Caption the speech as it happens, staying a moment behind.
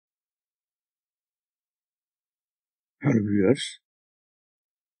Hello viewers,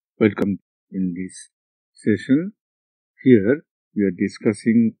 welcome in this session. Here we are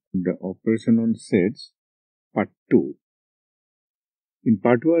discussing the operation on sets part 2. In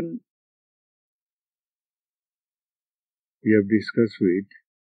part 1 we have discussed with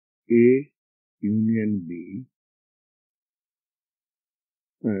A union B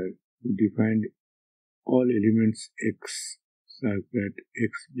where we defined all elements X such that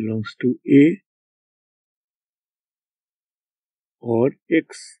X belongs to A or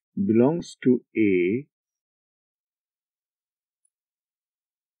X belongs to A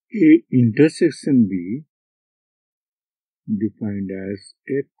intersection B defined as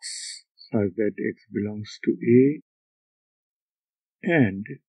X such that X belongs to A and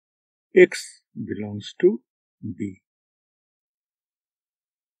X belongs to B.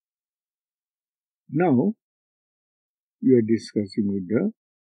 Now we are discussing with the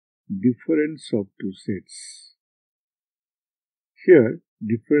difference of two sets. Here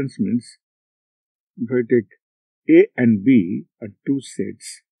difference means if I take A and B are two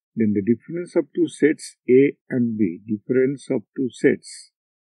sets, then the difference of two sets A and B, difference of two sets.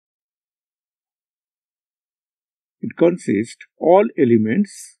 It consists all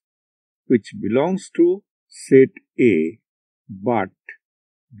elements which belongs to set A but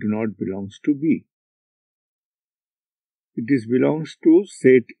do not belongs to B. It is belongs to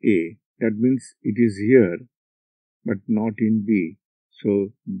set A, that means it is here but not in B. So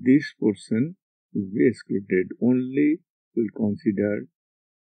this portion will be excluded. Only will consider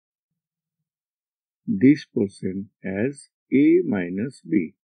this portion as A minus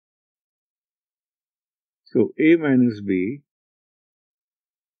B. So A minus B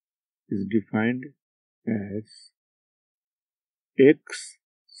is defined as X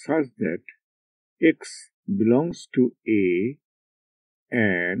such that X belongs to A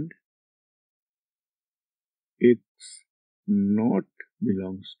and X not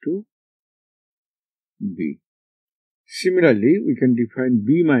belongs to B. Similarly, we can define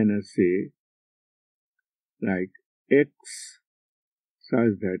B minus A like X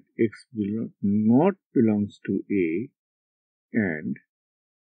such that X not belongs to A and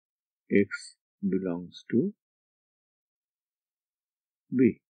X belongs to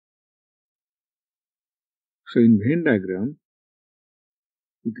B. So in Venn diagram,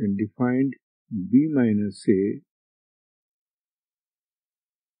 we can define B minus A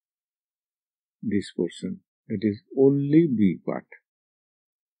this portion, that is only B part,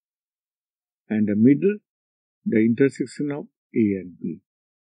 and the middle, the intersection of A and B.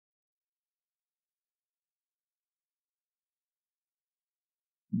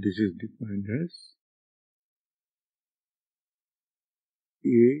 This is defined as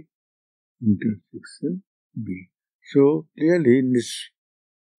A intersection B. So clearly in this,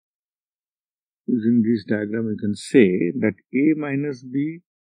 using this diagram, we can say that A minus B,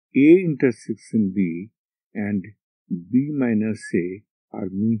 A intersection B and B minus A are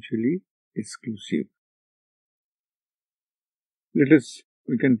mutually exclusive.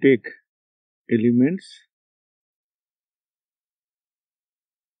 We can take elements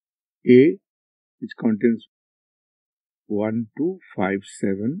A which contains 1, 2, 5,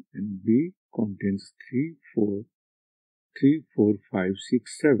 7 and B contains 3, 4, 5,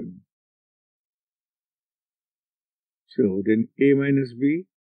 6, 7. So then A minus B,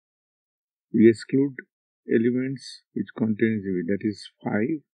 we exclude elements which contains B, that is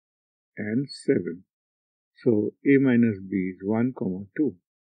 5 and 7. So A minus B is 1, 2.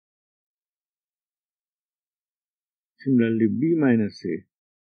 Similarly, B minus A,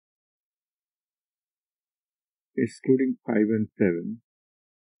 excluding 5 and 7,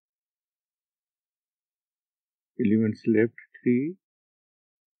 elements left 3,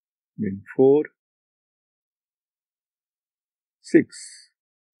 then 4, 6.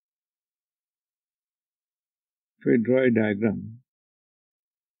 If I draw a diagram,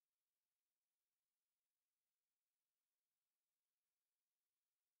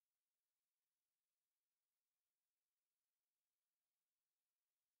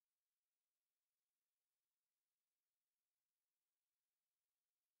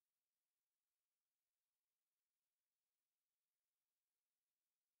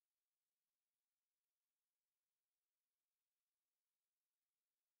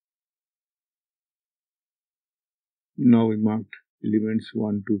 now we marked elements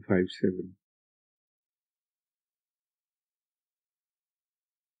 1, 2, 5, 7.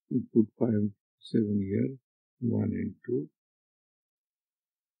 We put 5, 7 here, 1 and 2,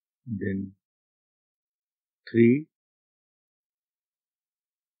 then 3,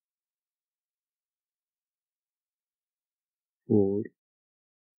 4,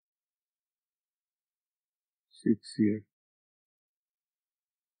 6 here.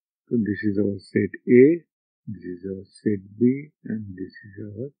 So this is our set A, this is our set B, and this is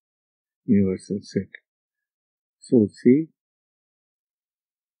our universal set. So see,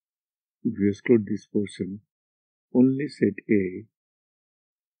 if you exclude this portion, only set A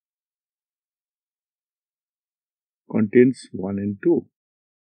contains 1 and 2,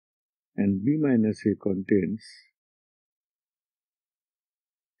 and B minus A contains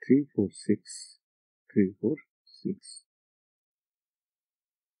 3, 4, 6. 3, 4, 6.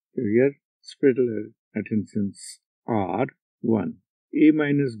 So here spatial attentions are 1. A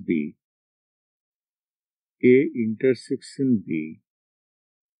minus B, A intersection B,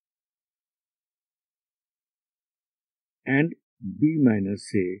 and B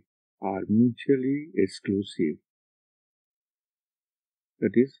minus A are mutually exclusive.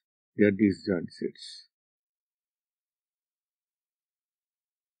 That is, they are disjoint sets.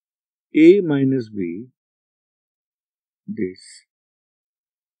 A minus B, this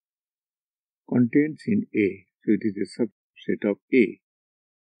contains in A, so it is a subset of A.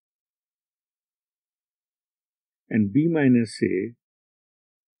 And B minus A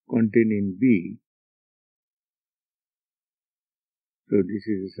contain in B, so this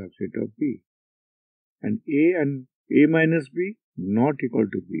is a subset of B. And A minus B not equal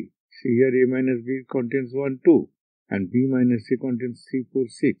to B. See here A minus B contains 1, 2, and B minus A contains 3, 4,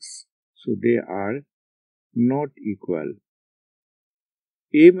 6. So they are not equal.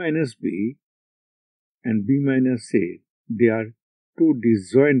 A minus B and B minus A, they are two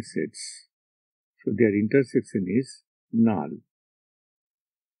disjoint sets. So their intersection is null.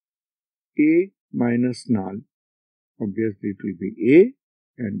 A minus null, obviously it will be A,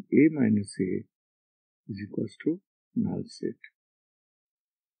 and A minus A is equals to null set.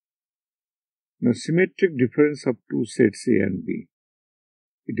 Now symmetric difference of two sets A and B.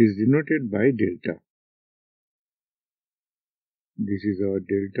 It is denoted by delta. This is our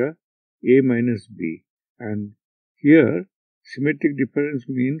delta A minus B, and here symmetric difference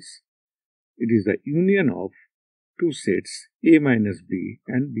means it is the union of two sets A minus B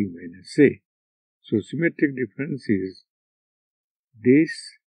and B minus A. So symmetric difference is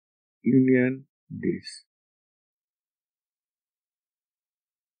this union this.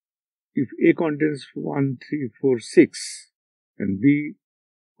 If A contains 1, 3, 4, 6 and B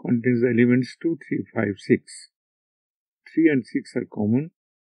contains the elements 2, 3, 5, 6, 3 and 6 are common.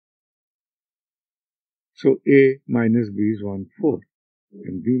 So A minus B is 1, 4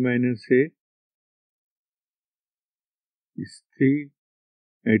 and B minus A is 3,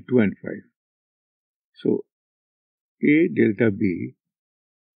 2 and 5. So A delta B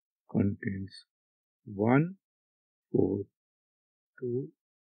contains 1, 4, 2,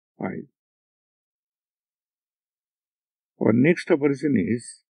 5. Our next operation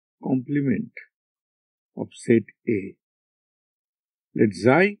is complement of set A. Let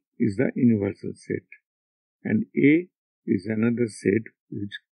Xi is the universal set and A is another set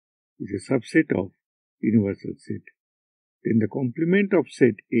which is a subset of universal set. Then the complement of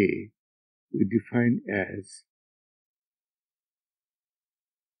set A we define as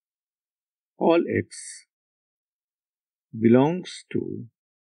all x belongs to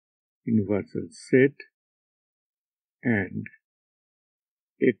universal set and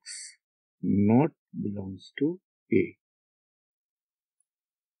x not belongs to A.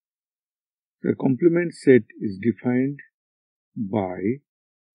 The complement set is defined by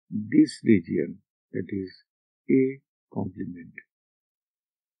this region, that is A complement.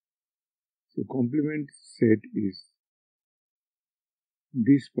 So complement set is,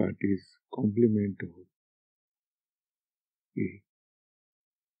 this part is complement of A.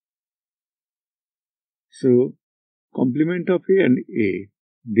 So complement of A and A,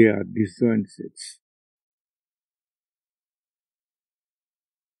 they are disjoint sets.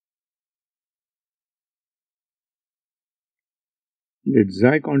 Let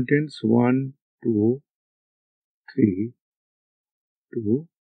Xi contains 1, 2, 3, 2,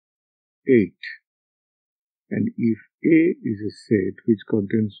 8. And if A is a set which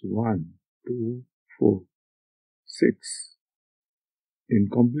contains 1, 2, 4, 6, then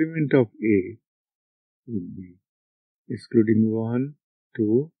complement of A would be excluding 1,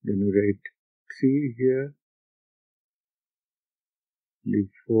 2, then we write 3 here,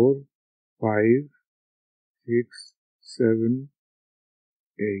 leave 4, 5, 6, 7,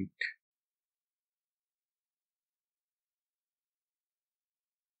 8.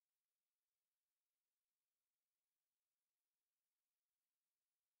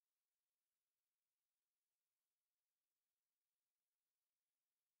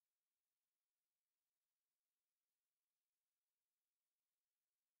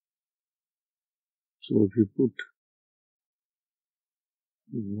 So if you put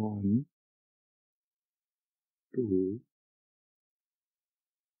 1, 2,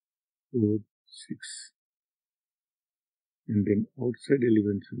 4, 6, and then outside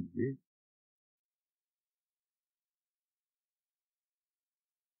elements will be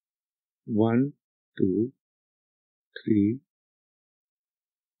 1, 2, 3,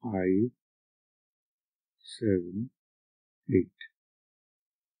 5, 7, 8.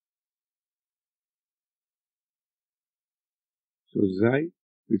 So xi,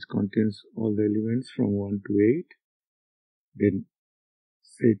 which contains all the elements from 1 to 8, then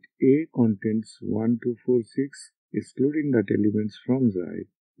set A contains 1, 2, 4, 6, excluding that elements from xi,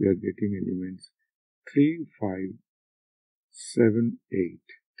 we are getting elements 3, 5, 7, 8.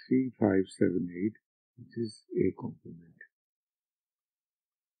 3, 5, 7, 8, which is A complement.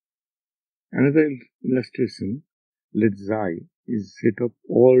 Another illustration, let xi is set of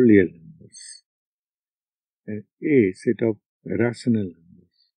all real numbers and A set of rational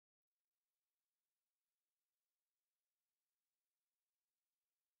numbers.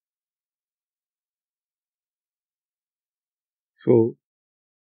 So,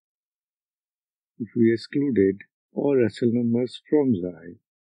 if we excluded all rational numbers from xi,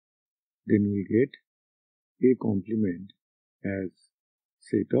 then we get A complement as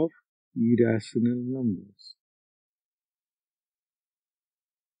set of irrational numbers.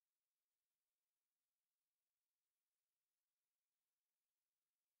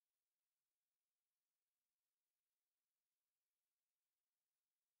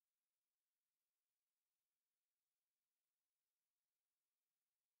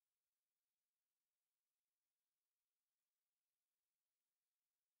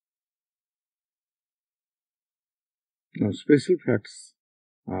 Now, special facts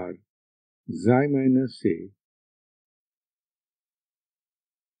are xi minus A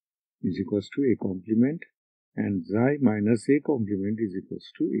is equals to A complement and xi minus A complement is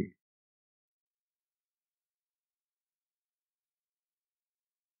equals to A.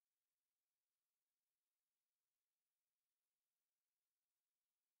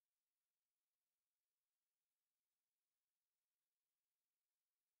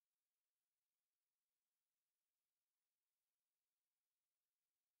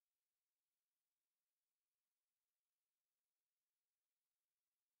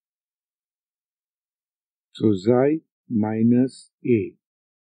 So, xi minus A,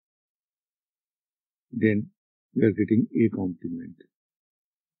 then we are getting A complement,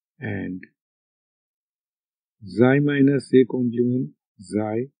 and xi minus A complement,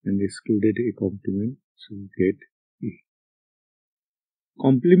 xi and excluded A complement, so we get A.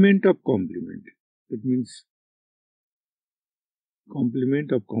 Complement of complement, that means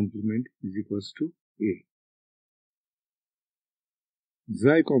complement of complement is equals to A.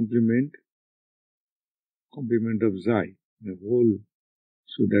 Xi complement of xi, the whole,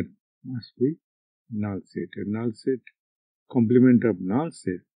 so that must be null set. A null set, complement of null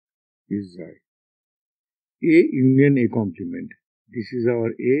set is xi. A union A complement. This is our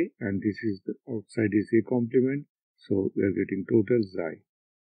A and this is the outside is A complement. So we are getting total xi.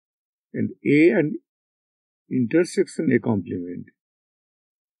 And A and intersection A complement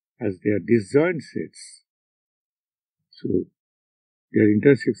as they are disjoint sets. So their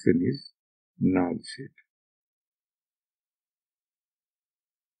intersection is null set.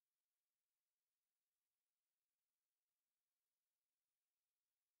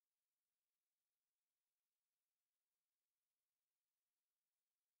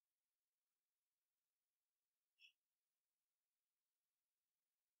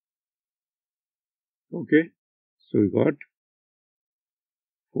 Okay, so we got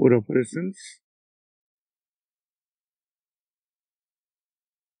 4 operations.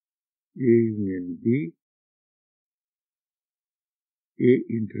 A union B, A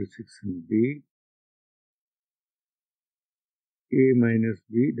intersection B, A minus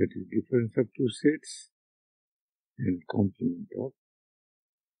B, that is difference of two sets, and complement of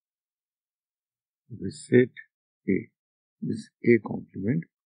the set A. This A complement,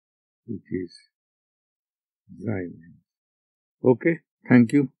 which is xi. Okay,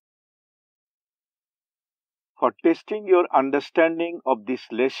 thank you. For testing your understanding of this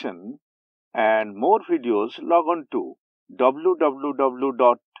lesson and more videos, log on to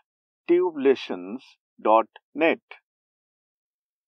www.tubelessons.net.